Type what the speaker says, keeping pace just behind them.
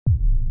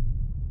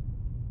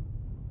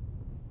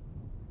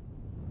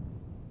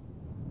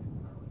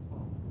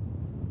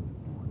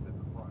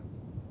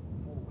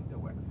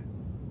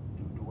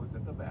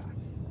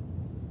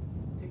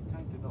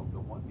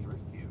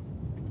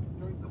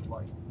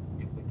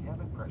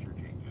pressure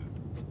changes,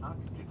 an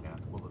oxygen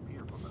mask will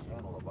appear from the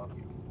panel above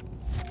you.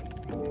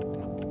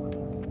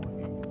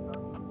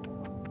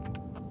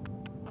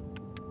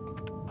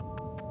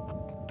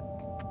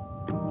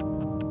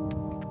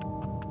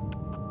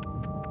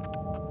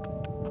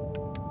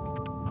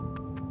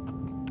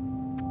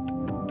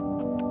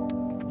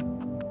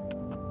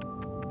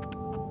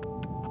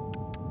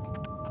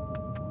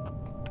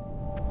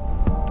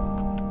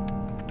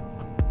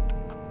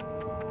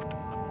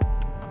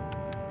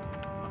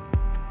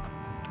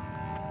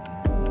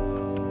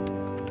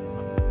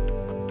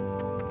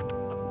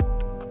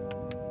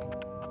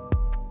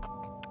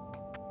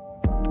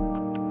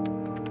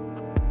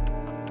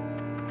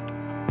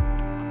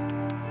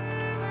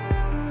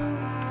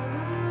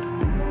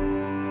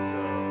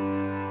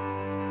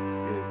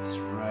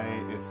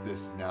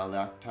 This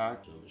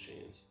nunavut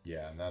machines.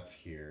 Yeah, and that's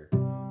here.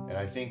 And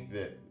I think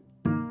that,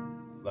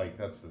 like,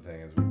 that's the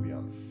thing, is we'd be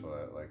on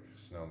foot. Like,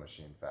 snow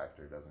machine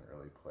factor doesn't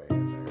really play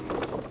in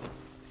there.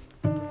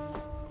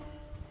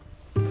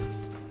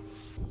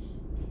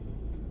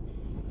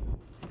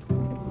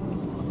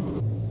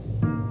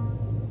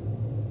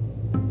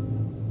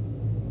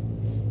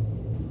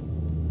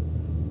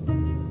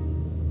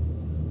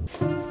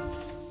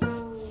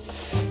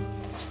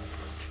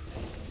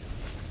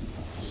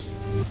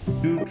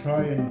 Do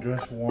try and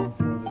dress warm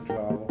for the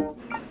travel.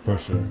 For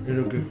sure.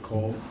 It'll get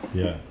cold.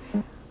 Yeah.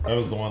 That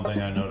was the one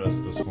thing I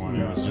noticed this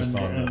morning. It was just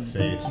on the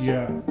face.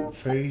 Yeah,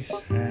 face,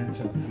 hands,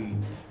 and feet.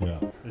 Yeah.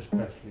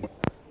 Especially.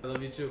 I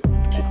love you too.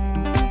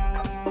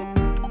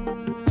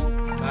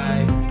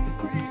 Bye.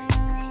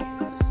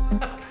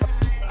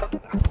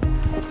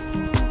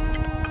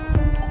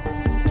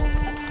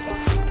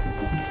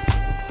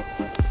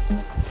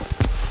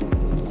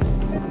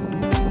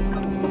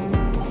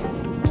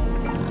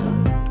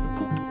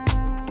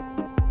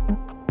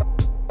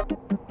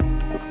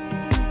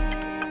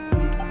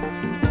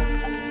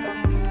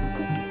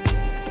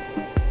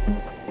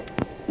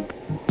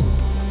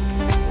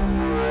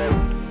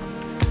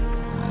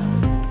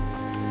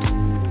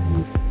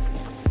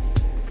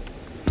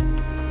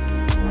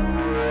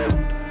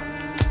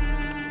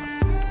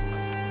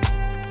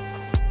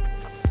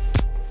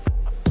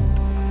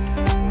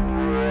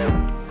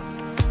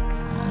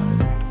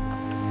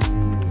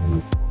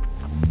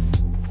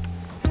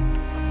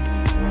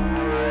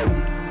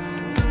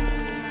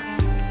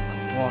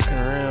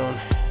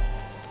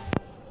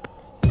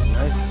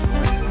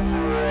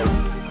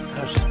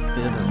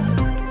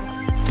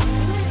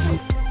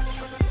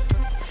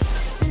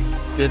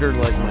 Bitter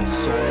like my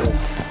soul.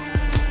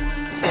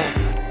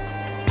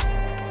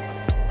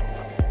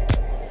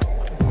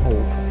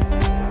 Cold.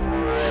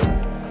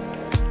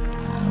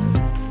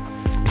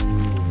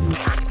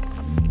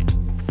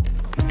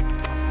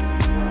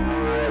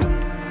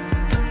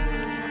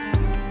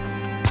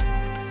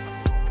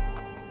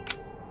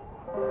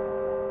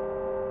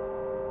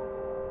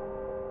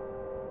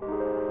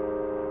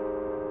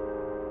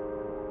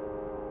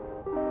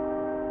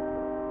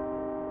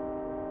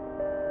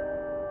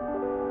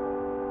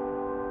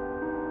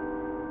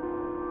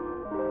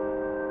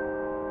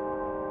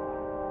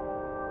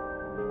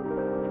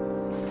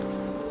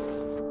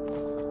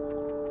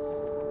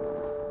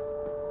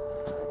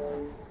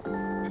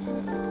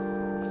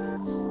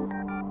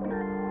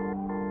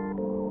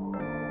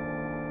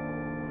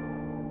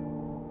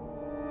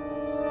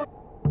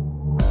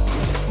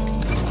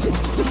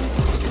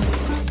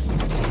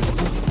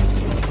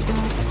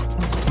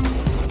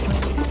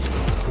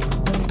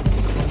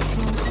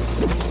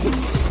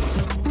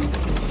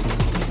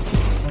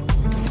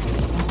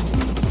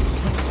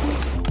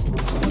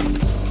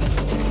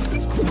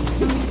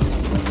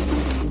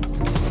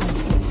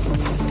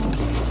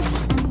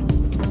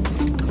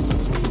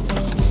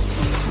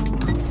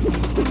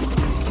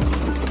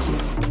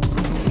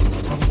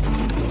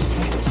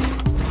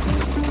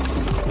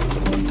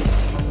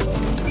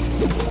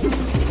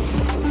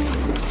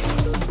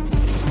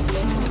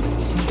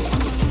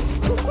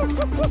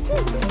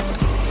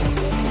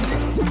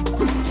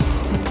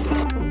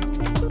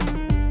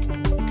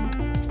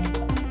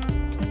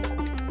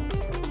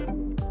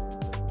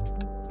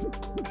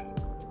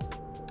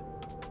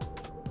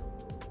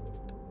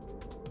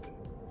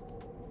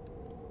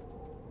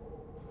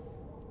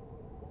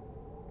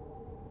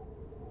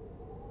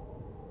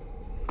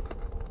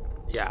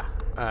 Yeah,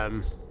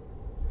 I'm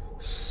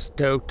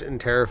stoked and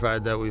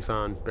terrified that we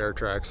found bear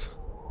tracks.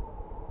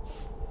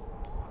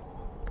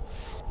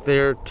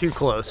 They're too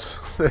close.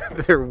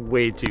 They're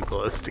way too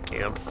close to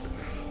camp.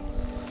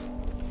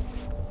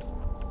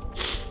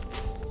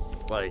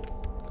 Like,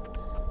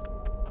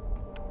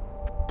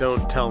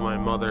 don't tell my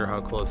mother how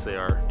close they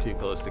are. Too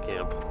close to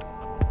camp.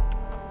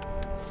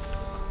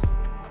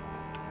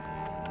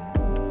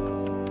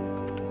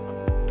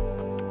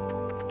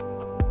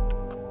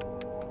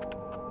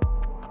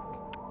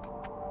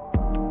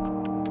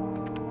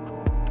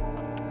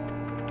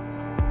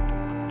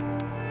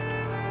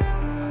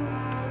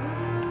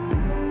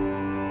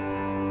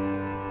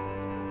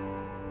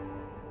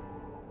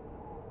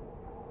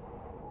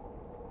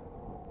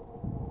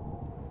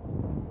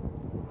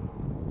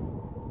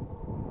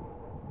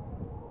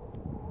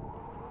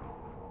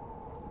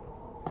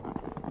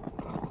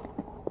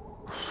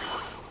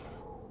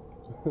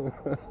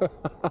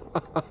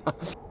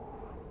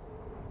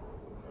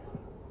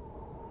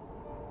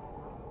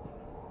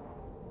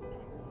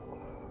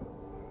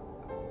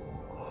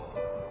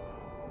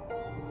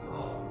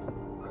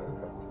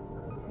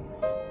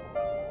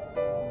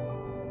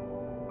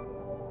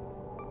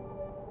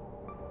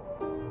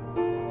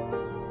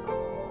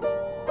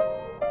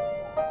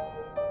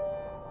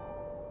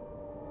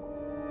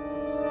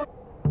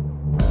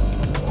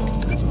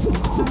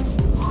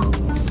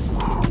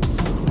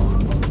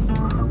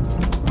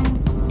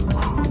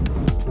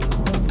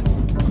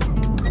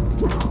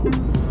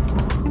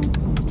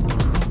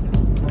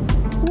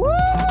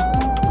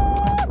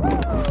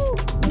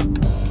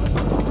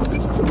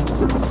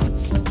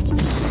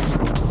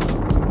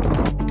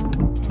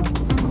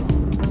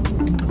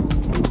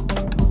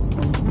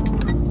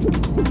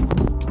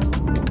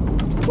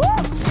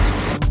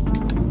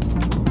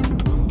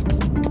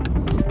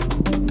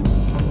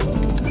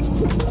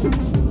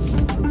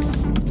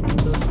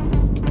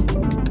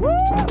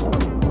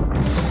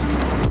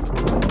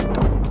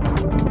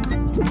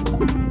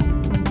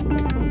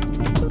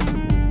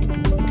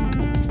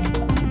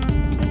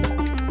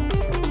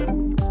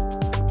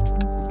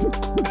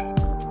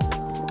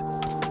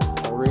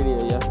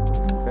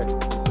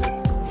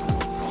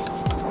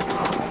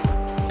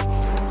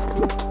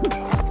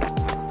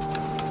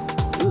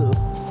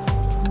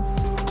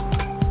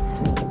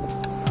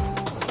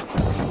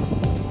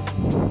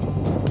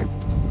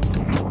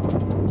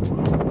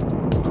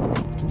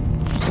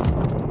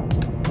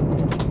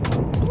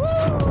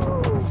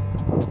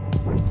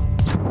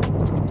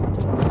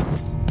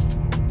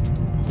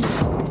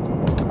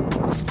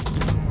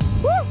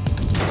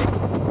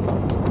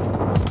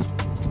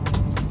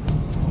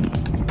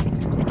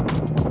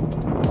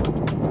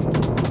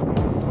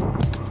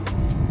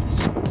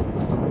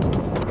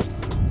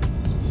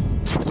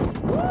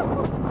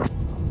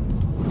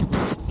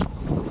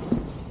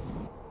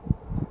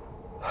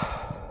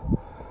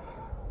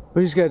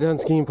 We just got done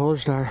skiing Polar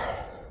Star,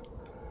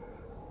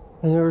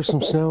 and there was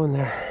some snow in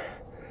there.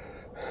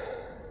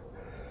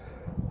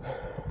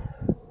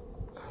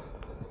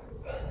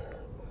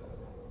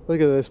 Look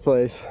at this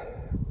place.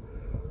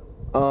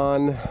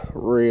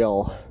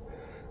 Unreal.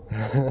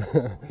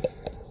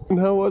 And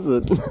how was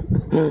it?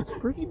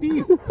 Pretty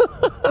deep.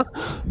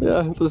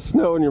 Yeah, the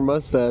snow in your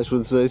mustache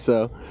would say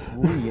so.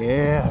 Oh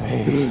yeah,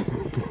 baby.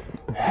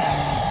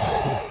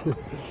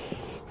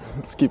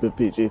 Let's keep it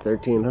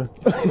PG-13,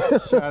 huh?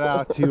 Shout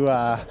out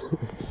to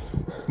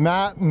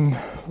Matt and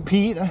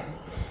Pete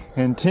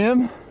and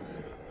Tim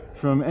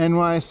from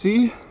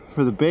NYC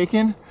for the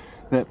bacon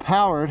that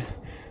powered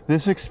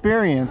this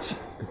experience.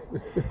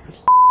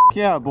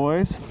 Yeah,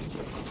 boys.